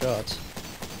 block some shots.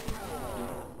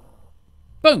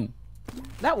 Boom!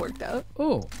 That worked out.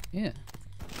 Oh, yeah.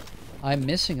 I'm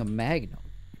missing a magnum.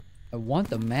 I want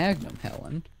the magnum,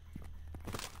 Helen.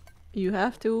 You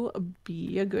have to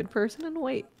be a good person and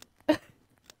wait.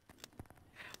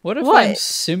 What if I'm What?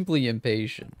 simply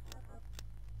impatient?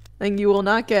 Then you will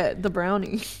not get the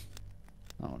brownie.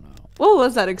 Oh no. What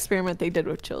was that experiment they did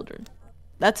with children?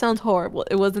 That sounds horrible.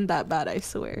 It wasn't that bad, I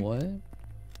swear. What?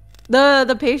 The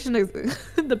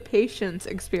the patient's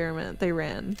experiment they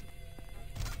ran.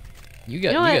 You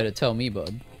know what? gotta tell me,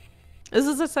 bud. This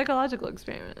is a psychological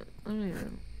experiment. I don't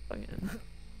even fucking.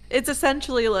 It's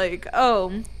essentially like,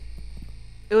 oh,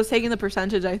 it was taking the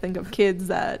percentage I think of kids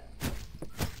that.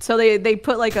 So they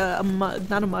put like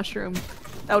not a mushroom,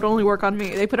 that would only work on me.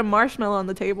 They put a marshmallow on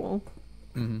the table,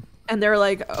 and they're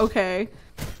like, okay,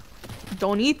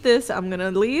 don't eat this. I'm gonna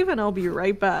leave and I'll be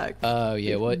right back. Oh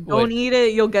yeah, Don't eat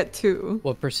it. You'll get 2.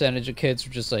 What percentage of kids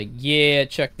were just like, yeah,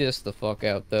 check this the fuck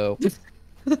out though?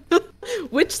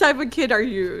 Which type of kid are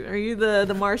you? Are you the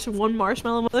one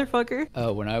marshmallow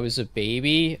motherfucker? When I was a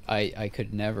baby, I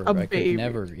could never, A baby.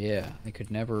 I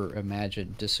could never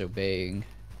imagine disobeying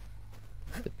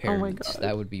the Oh my parents. God.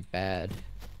 That would be bad.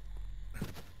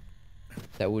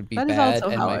 That would be That is bad, also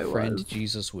and how my I friend was.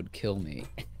 Jesus would kill me.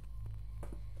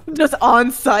 Just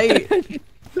on site.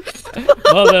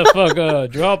 Motherfucker,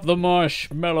 drop the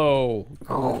marshmallow.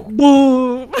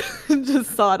 Boom!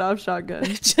 Just sawed off shotgun.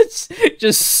 just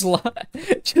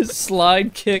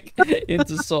slide kick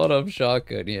into sawed off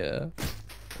shotgun, yeah.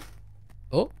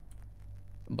 Oh,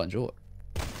 bonjour.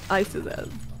 Ice his ass.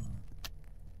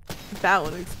 That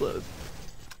one explodes.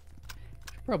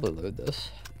 Should probably load this.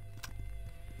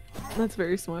 That's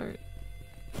very smart.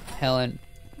 Helen,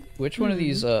 Which one of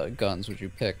these guns would you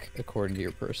pick according to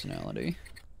your personality?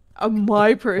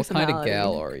 My personality. What kind of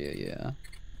gal are you?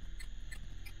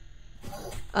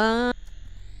 Yeah.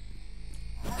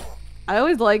 I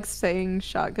always like saying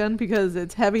shotgun because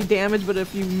it's heavy damage, but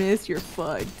if you miss, you're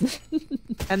fucked.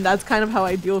 And that's kind of how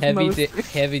I deal with most.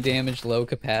 Heavy damage, low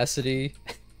capacity.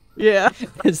 Yeah.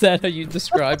 Is that how you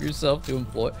describe yourself to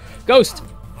employ? Ghost!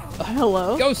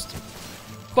 Hello? Ghost!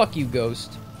 Fuck you,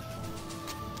 Ghost.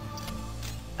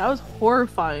 That was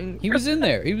horrifying. He was in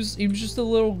there. He was just a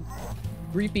little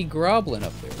creepy groblin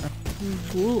up there.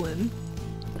 Ghouling.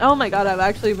 Oh my god, I've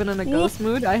actually been in a ghost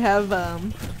mood. I have,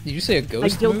 Did you say a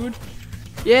ghost mood?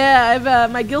 Yeah,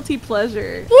 I've, my guilty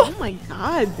pleasure. Oh my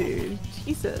god, dude.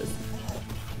 Jesus.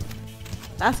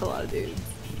 That's a lot of dudes.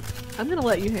 I'm gonna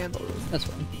let you handle this. That's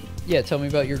fine. Yeah, tell me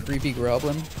about your creepy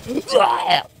groblin.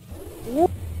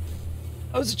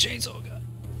 I was a chainsaw guy.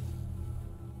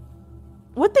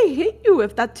 What'd they hit you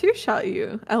with? That two-shot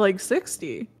you at like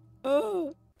 60.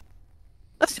 Oh.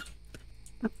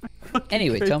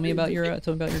 Anyway, tell me about your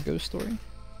ghost story.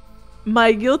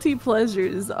 My guilty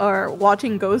pleasures are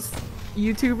watching ghost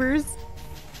YouTubers.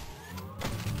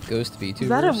 Ghost VTubers? Is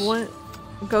that a one?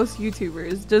 Ghost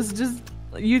YouTubers. Just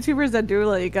YouTubers that do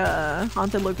like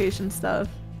haunted location stuff.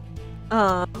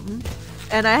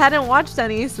 And I hadn't watched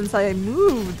any since I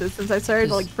moved, since I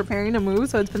started like preparing to move,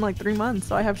 so it's been like 3 months,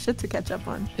 so I have shit to catch up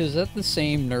on. Is that the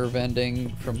same nerve ending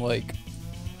from like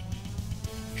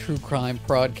true crime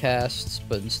podcasts,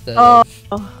 but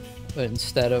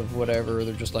instead of whatever,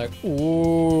 they're just like,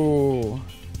 ooh.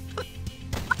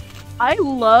 I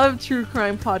love true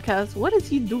crime podcasts. What is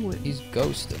he doing? He's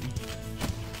ghosting.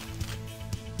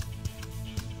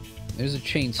 There's a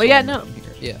chainsaw. But yeah, no.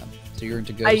 Here. Yeah. So you're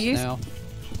into ghosts now?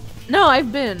 No,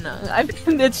 I've been.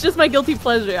 It's just my guilty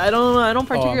pleasure. I don't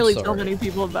particularly tell many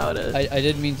people about it. I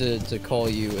didn't mean to call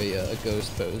you a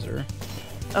ghost poser.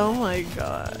 Oh my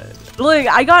god. Like,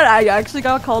 I actually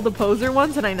got called a poser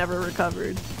once and I never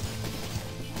recovered.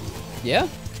 Yeah?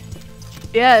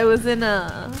 Yeah, it was in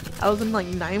I was in like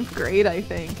 9th grade, I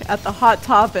think, at the Hot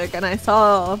Topic, and I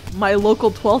saw my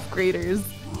local 12th graders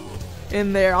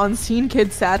in there on Scene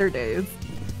Kids Saturdays.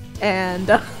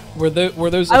 And were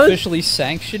those officially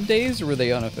sanctioned days or were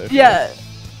they unofficial? Yeah.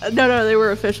 No, they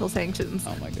were official sanctions.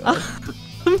 Oh my god.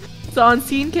 So on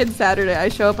Scene Kids Saturday, I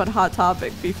show up on Hot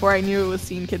Topic before I knew it was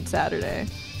Scene Kids Saturday.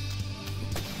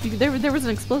 There was an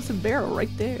explosive barrel right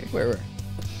there. Where?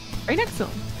 Right next to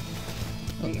him.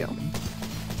 There you go.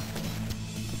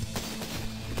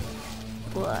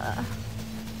 Blah.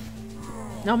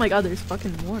 Oh my god, there's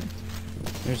fucking more.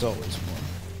 There's always more.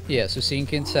 Yeah, so Scene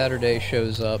Kids Saturday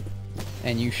shows up,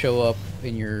 and you show up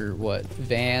in your, what,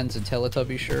 Vans and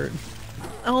Teletubby shirt?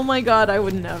 Oh my god, I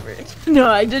would never. No,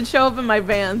 I did show up in my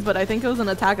Vans, but I think it was an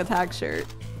Attack shirt.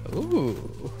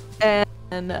 Ooh.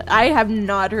 And I have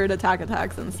not heard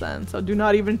Attack since then, so do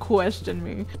not even question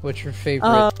me. What's your favorite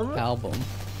album?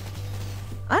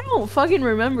 I don't fucking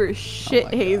remember shit,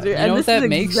 Hayser. You know what that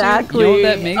makes you? Exactly You know what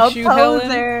that makes you,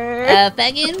 Helen? a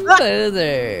fucking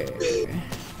poser.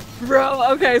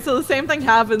 Bro, okay, so the same thing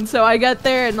happened. So I get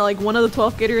there and like one of the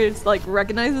 12th graders like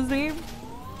recognizes me.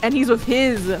 And he's with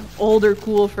his older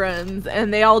cool friends.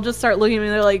 And they all just start looking at me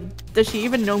and they're like, does she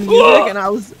even know music? And I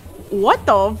was, what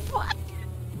the fuck?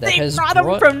 They brought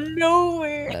him from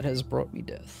nowhere. That has brought me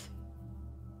death.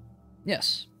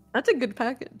 Yes. That's a good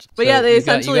package. But so yeah, they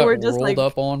essentially were just like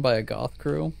rolled up on by a goth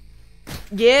crew.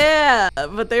 Yeah,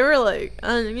 but they were like,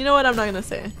 you know what? I'm not gonna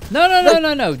say.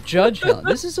 No. Judge Helen.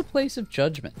 This is a place of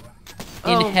judgment.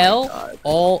 In hell,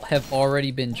 all have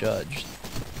already been judged.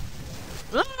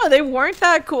 No, they weren't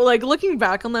that cool. Like looking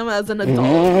back on them as an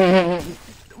adult.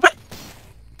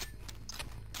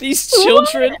 These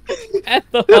children at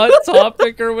the Hot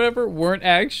Topic or whatever weren't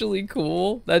actually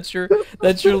cool. That's your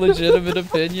legitimate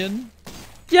opinion.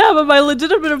 Yeah, but my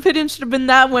legitimate opinion should have been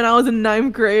that when I was in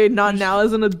 9th grade, not now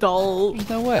as an adult. There's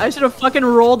no way. I should have fucking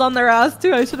rolled on their ass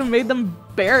too. I should have made them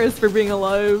embarrassed for being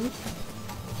alive.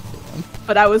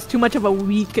 But I was too much of a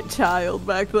weak child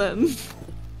back then.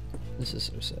 This is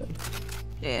so sad.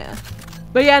 Yeah.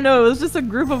 But yeah, no, it was just a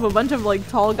group of a bunch of like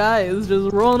tall guys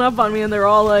just rolling up on me and they're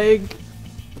all like,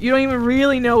 you don't even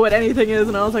really know what anything is.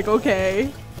 And I was like,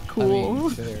 okay, cool. I mean,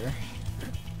 fair.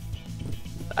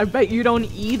 I bet you don't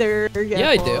either. Yeah,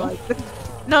 I do.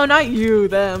 Like, no, not you,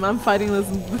 them. I'm fighting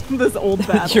this old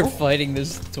battle. You're fighting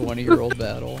this 20-year-old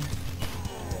battle.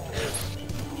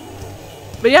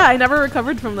 But yeah, I never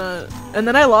recovered from that. And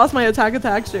then I lost my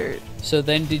Attack shirt. So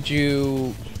then did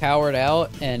you cower it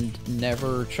out and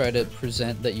never try to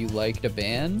present that you liked a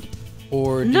band?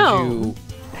 Or did you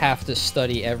have to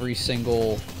study every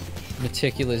single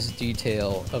meticulous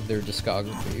detail of their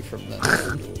discography from them.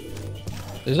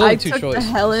 There's only two choices.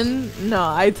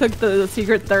 I took the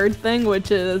secret third thing,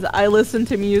 which is I listen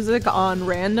to music on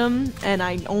random, and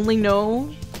I only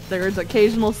know there's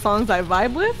occasional songs I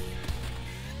vibe with.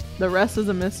 The rest is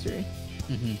a mystery.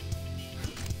 Mm-hmm.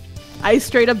 I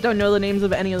straight up don't know the names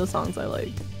of any of the songs I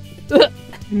like.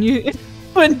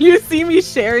 When you see me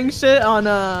sharing shit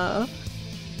on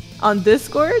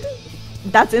Discord,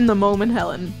 that's in the moment,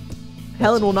 Helen.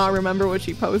 Helen will not remember what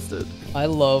she posted. I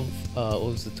love, what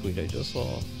was the tweet I just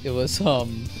saw? It was,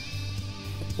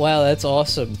 wow, that's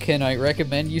awesome. Can I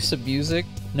recommend you some music?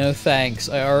 No thanks,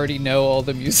 I already know all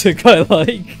the music I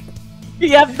like.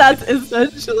 Yep, that's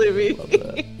essentially me. Love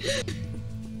that.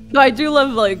 No, I do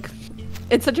love, like,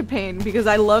 it's such a pain because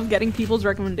I love getting people's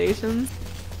recommendations,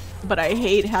 but I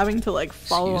hate having to, like,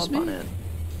 follow up on it.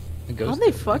 How'd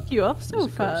they fuck you up so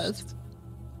fast?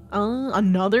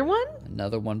 Another one?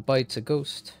 Another one bites a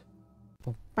ghost.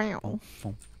 Bow.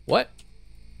 What?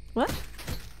 What?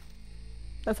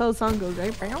 That's how the song goes,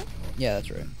 right? Bow? Yeah, that's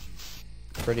right.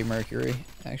 Freddie Mercury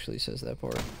actually says that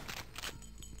part.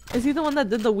 Is he the one that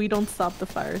did the We Don't Stop the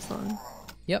Fire song?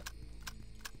 Yep.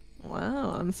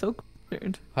 Wow, I'm so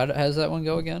concerned. How does that one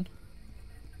go again?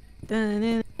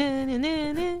 Or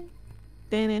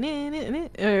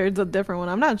it's a different one.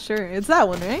 I'm not sure. It's that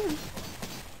one, right?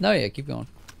 No, yeah, keep going.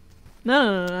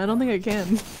 No, I don't think I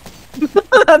can.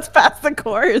 That's past the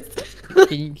chorus.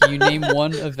 Can you name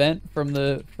one event from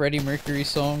the Freddie Mercury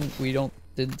song? We don't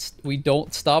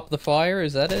stop the fire.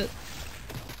 Is that it?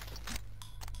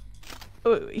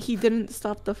 Oh, he didn't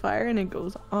stop the fire, and it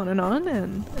goes on and on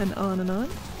and on and on.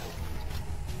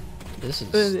 This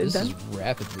is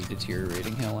rapidly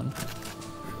deteriorating, Helen.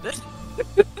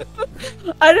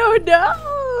 I don't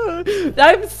know.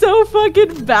 I'm so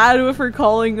fucking bad with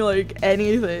recalling like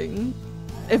anything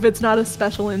if it's not a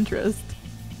special interest.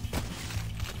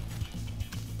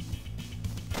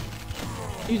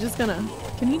 You just gonna?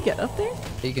 Can he get up there?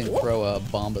 He can throw a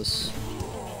bombus.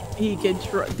 He could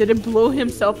try. Did it blow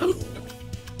himself? Did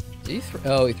he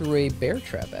he threw a bear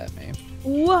trap at me.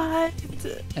 What?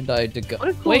 And I had to go. What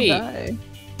a cool guy.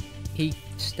 He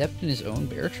stepped in his own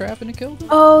bear trap and it killed him?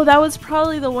 Oh, that was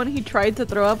probably the one he tried to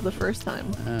throw up the first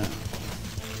time.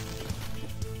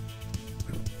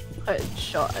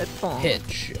 Headshot.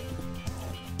 Headshot.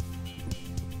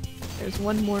 There's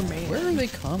one more man. Where are they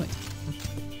coming?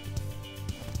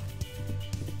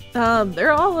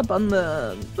 They're all up on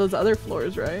those other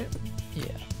floors, right? Yeah.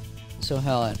 So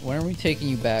Helen, when are we taking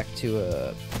you back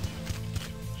to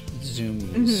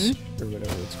Zoomies or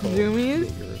whatever it's called? Zoomies?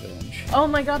 Get your revenge. Oh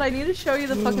my god, I need to show you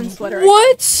the fucking sweater.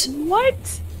 What?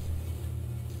 What?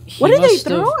 What did they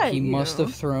throw at you? He must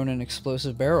have thrown an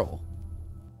explosive barrel.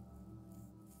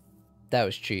 That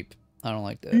was cheap. I don't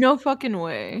like that. No fucking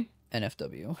way.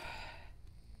 NFW.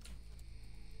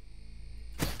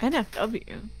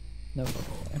 NFW? No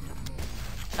fucking way.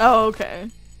 Oh, okay.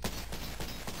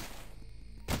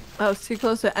 I was too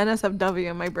close to NSFW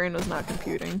and my brain was not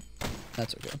computing.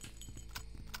 That's okay.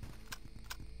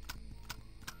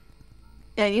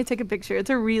 Yeah, I need to take a picture. It's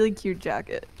a really cute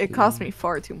jacket. It cost me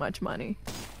far too much money.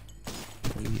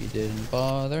 We didn't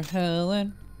bother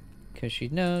Helen, cause she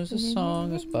knows the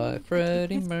song is by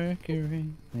Freddie Mercury.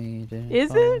 We didn't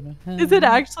Is it? Is it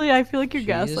actually? I feel like you're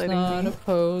gaslighting me. She's not a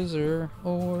poser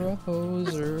or a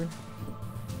hoser.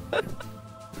 I'm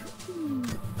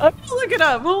gonna look it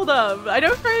up. Hold up. I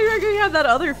know Freddie Mercury had that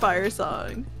other fire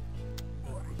song.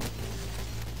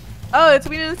 Oh, it's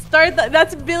We Didn't Start That.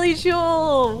 That's Billy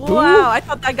Joel. Who? Wow, I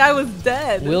thought that guy was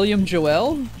dead. William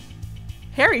Joel?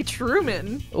 Harry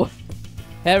Truman.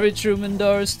 Harry Truman,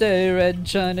 Doris Day, Red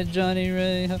China, Johnny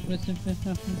Ray,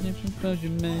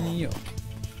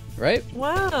 right?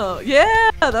 Wow.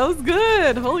 Yeah, that was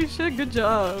good. Holy shit, good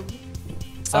job.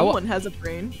 Someone has a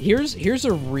brain. Here's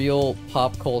a real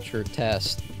pop culture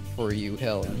test for you,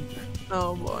 Helen.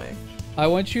 Oh boy. I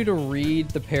want you to read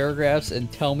the paragraphs and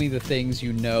tell me the things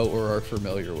you know or are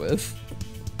familiar with.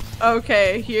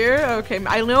 Okay, here. Okay,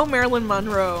 I know Marilyn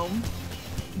Monroe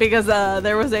because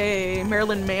there was a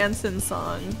Marilyn Manson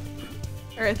song,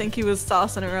 or I think he was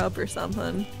saucing her up or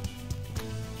something.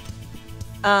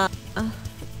 I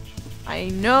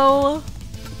know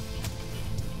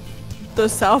the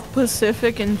South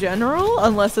Pacific in general,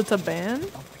 unless it's a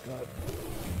band. Oh my god.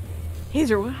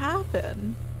 Hayser, what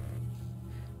happened?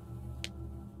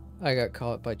 I got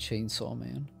caught by Chainsaw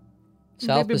Man.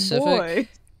 South Baby Pacific. Boy.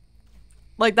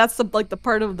 Like that's the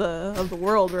part of the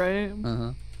world, right?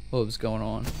 Uh-huh. What was going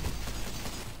on?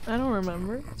 I don't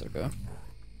remember. That's okay.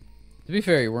 To be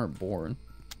fair, you weren't born.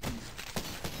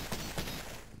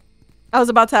 I was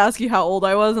about to ask you how old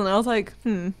I was, and I was like,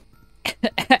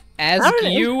 Ask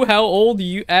you how old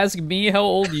you. Ask me how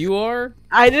old you are.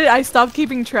 I stopped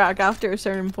keeping track after a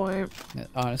certain point. Yeah,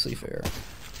 honestly, fair.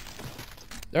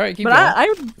 All right, keep but going.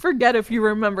 I forget if you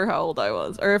remember how old I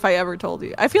was, or if I ever told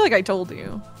you. I feel like I told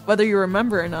you. Whether you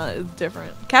remember or not is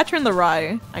different. Catcher in the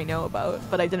Rye, I know about,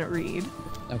 but I didn't read.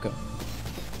 Okay.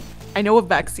 I know what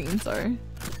vaccines are.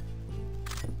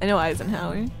 I know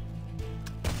Eisenhower.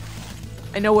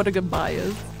 I know what a goodbye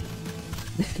is.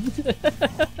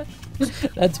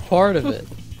 That's part of it.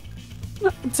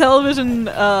 Television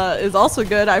is also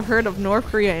good. I've heard of North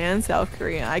Korea and South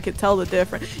Korea. I could tell the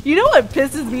difference. You know what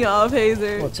pisses me off,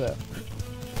 Hayser? What's that?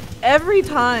 Every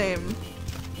time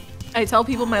I tell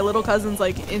people my little cousin's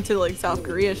like into like South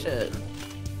Korea shit.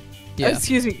 Yeah.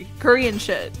 Excuse me, Korean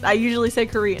shit. I usually say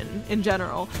Korean in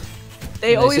general.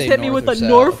 They And always say hit me north with or a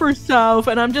north or south,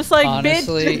 and I'm just like,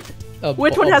 Honestly, bitch.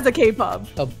 Which one has a K-pop?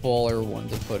 A baller one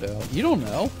to put out. You don't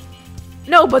know.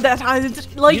 No, but that's how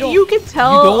it's like you can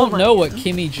tell. You don't know what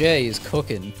Kimmy J is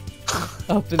cooking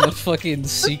up in the fucking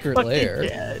secret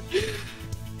lair.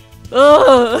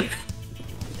 Ugh.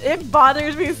 It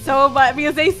bothers me so much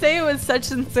because they say it with such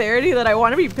sincerity that I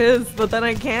want to be pissed, but then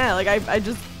I can't. Like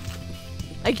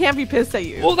I can't be pissed at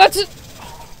you. Well, that's it.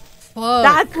 Fuck,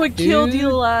 that's what killed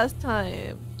you last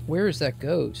time. Where is that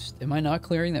ghost? Am I not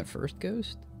clearing that first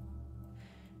ghost?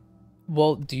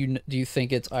 Well, do you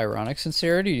think it's ironic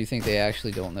sincerity, or do you think they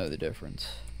actually don't know the difference?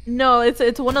 No,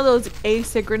 it's one of those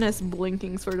asynchronous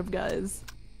blinking sort of guys.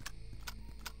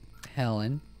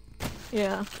 Helen.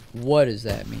 Yeah. What does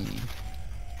that mean?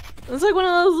 It's like one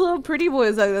of those little pretty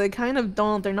boys that they kind of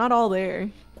don't. They're not all there.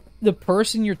 The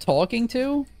person you're talking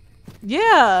to?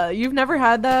 Yeah, you've never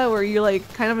had that where you like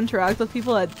kind of interact with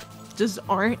people that just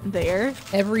aren't there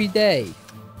every day.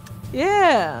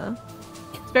 Yeah,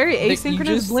 it's very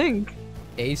asynchronous blink.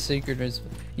 Asynchronous?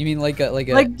 You mean like a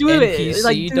do NPC it.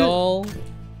 Like, doll?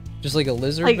 Just like a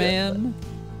lizard man?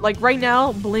 Like right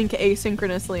now, blink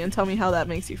asynchronously and tell me how that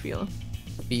makes you feel.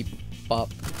 Beep bop.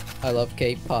 I love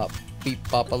K-pop. Beep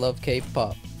bop. I love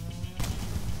K-pop.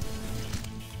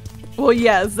 Well,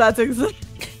 yes, that's exactly.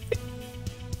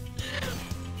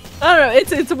 I don't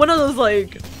know. It's one of those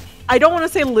like, I don't want to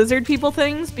say lizard people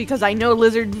things because I know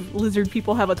lizard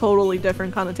people have a totally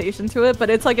different connotation to it.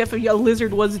 But it's like if a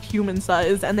lizard was human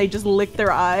sized and they just lick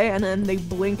their eye and then they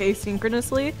blink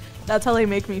asynchronously. That's how they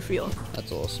make me feel.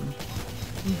 That's awesome.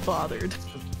 Bothered.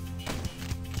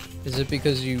 Is it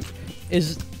because you?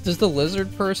 Does the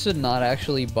lizard person not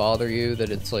actually bother you that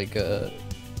it's like a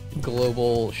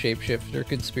global shapeshifter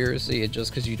conspiracy? And just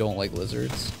because you don't like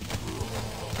lizards?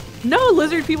 No,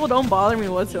 lizard people don't bother me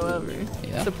whatsoever.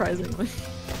 Yeah. Surprisingly.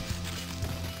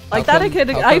 Like how that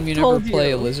come, I've you told never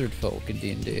play a lizard folk in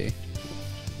D&D?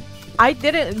 I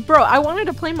didn't, bro. I wanted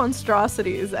to play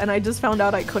monstrosities, and I just found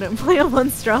out I couldn't play a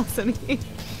monstrosity.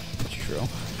 That's true.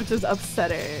 Which is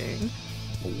upsetting.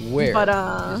 Where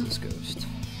is this ghost?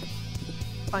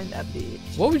 Find that beach.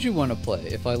 What would you want to play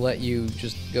if I let you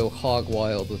just go hog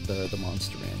wild with the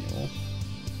monster manual?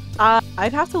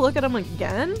 I'd have to look at them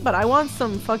again, but I want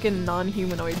some fucking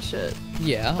non-humanoid shit.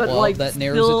 Yeah, but well, like, that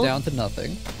narrows it down to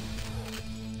nothing.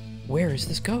 Where is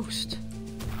this ghost?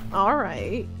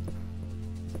 Alright.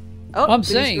 Oh, I'm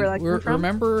saying,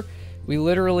 remember, we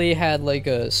literally had like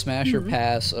a smasher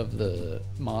pass of the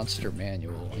monster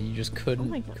manual, and you just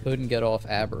couldn't get off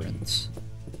aberrants.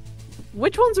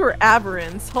 Which ones were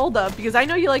aberrants? Hold up, because I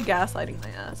know you like gaslighting my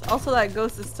ass. Also, that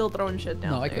ghost is still throwing shit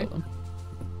down No, I there. killed him.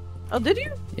 Oh, did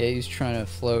you? Yeah, he's trying to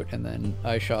float, and then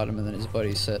I shot him, and then his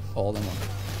buddy set all of them on.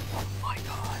 Oh my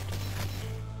god.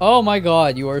 Oh my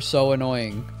god, you are so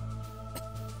annoying.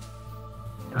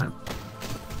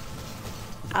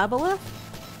 Aboleth?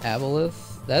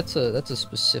 Aboleth? That's a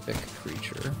specific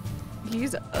creature.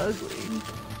 He's ugly.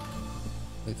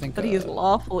 I think, but he is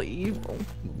lawful evil.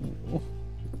 Ooh.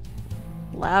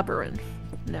 Labyrinth.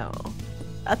 No.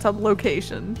 That's a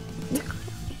location.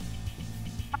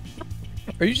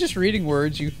 Are you just reading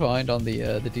words you find on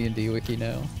the D&D wiki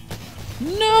now?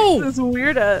 No! This is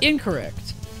weird.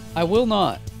 Incorrect. I will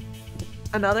not.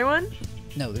 Another one?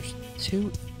 No, there's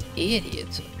two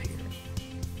idiots up here.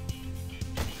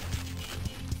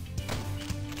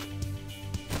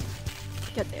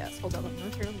 Get the ass. Hold on. I'm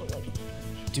gonna turn on the light.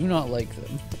 Do not like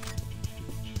them.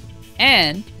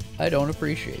 And I don't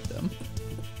appreciate them.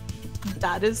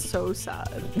 That is so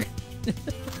sad.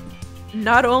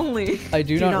 Not only I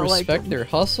do not respect their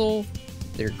hustle,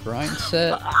 their grind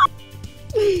set.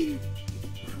 Oh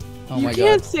my god. You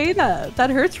can't say that. That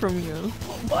hurts from you.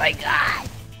 Oh my god.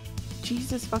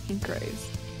 Jesus fucking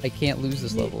Christ. I can't lose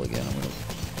this level again. I'm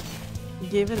gonna...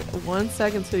 Give it 1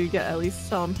 second so you get at least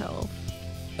some health.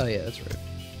 Oh yeah, that's right.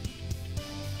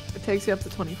 It takes you up to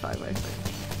 25, I think.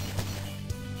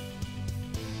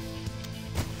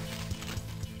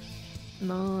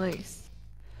 Nice.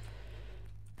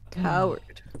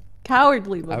 Coward.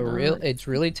 Cowardly, but It's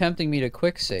really tempting me to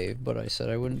quick save, but I said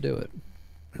I wouldn't do it.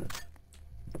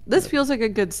 This feels like a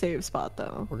good save spot,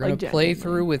 though. We're gonna play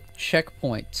through with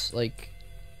checkpoints, like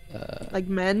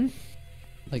men?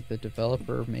 Like the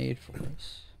developer made for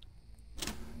us.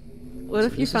 What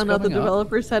if you found out the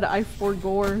developer said, I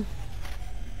forgore?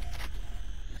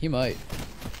 He might.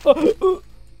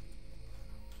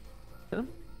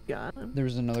 Got him.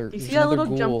 There's another. You see that little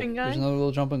ghoul. jumping guy? There's another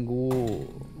little jumping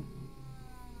ghoul.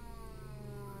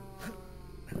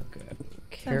 Okay.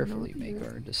 Carefully make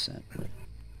our descent.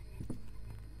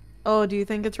 Oh, do you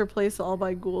think it's replaced all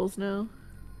by ghouls now?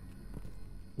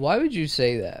 Why would you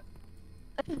say that?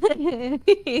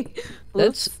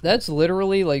 That's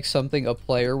literally like something a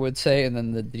player would say, and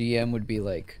then the DM would be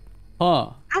like,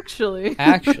 "Huh? Actually."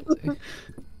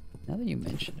 Now that you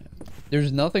mention it,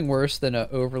 there's nothing worse than an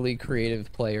overly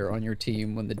creative player on your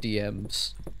team when the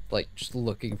DM's like just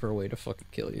looking for a way to fucking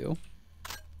kill you.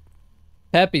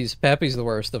 Pappy's the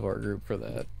worst of our group for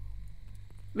that.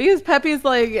 Because Peppy's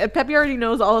like, Peppy already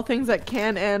knows all the things that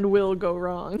can and will go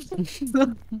wrong.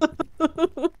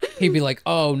 He'd be like,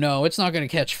 "Oh no, it's not gonna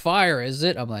catch fire, is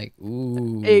it?" I'm like,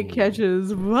 "Ooh, it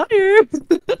catches fire."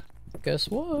 Guess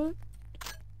what?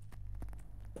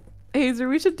 Hayser,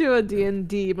 we should do a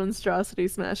D&D monstrosity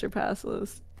smasher pass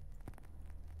list.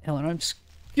 Helen, I'm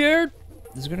scared.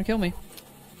 This is gonna kill me.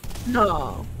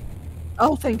 No.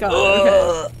 Oh, thank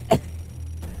God.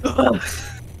 Okay.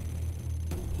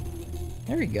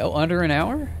 There we go. Under an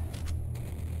hour?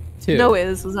 2. No way,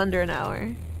 this was under an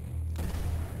hour.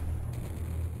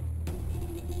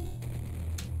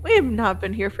 We have not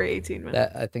been here for 18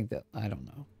 minutes. I think that, I don't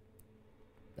know.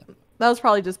 That was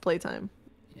probably just playtime.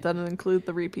 Yeah. Doesn't include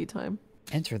the repeat time.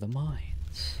 Enter the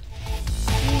mines.